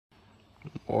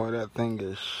Boy, that thing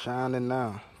is shining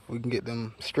now. If we can get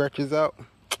them stretches out,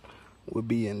 we'll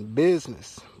be in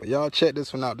business. But y'all check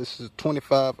this one out. This is a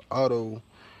 25 Auto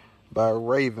by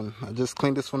Raven. I just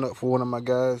cleaned this one up for one of my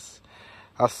guys.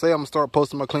 I say I'm gonna start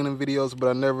posting my cleaning videos, but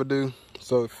I never do.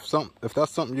 So if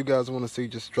that's something you guys want to see,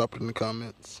 just drop it in the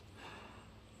comments.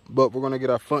 But we're gonna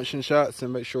get our function shots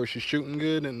and make sure she's shooting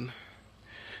good and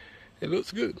it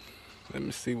looks good. Let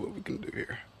me see what we can do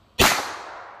here.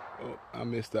 Oh, I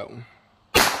missed that one.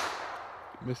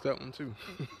 Missed that one too.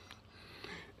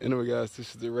 Anyway guys,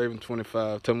 this is the Raven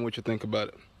 25. Tell me what you think about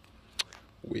it.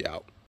 We out.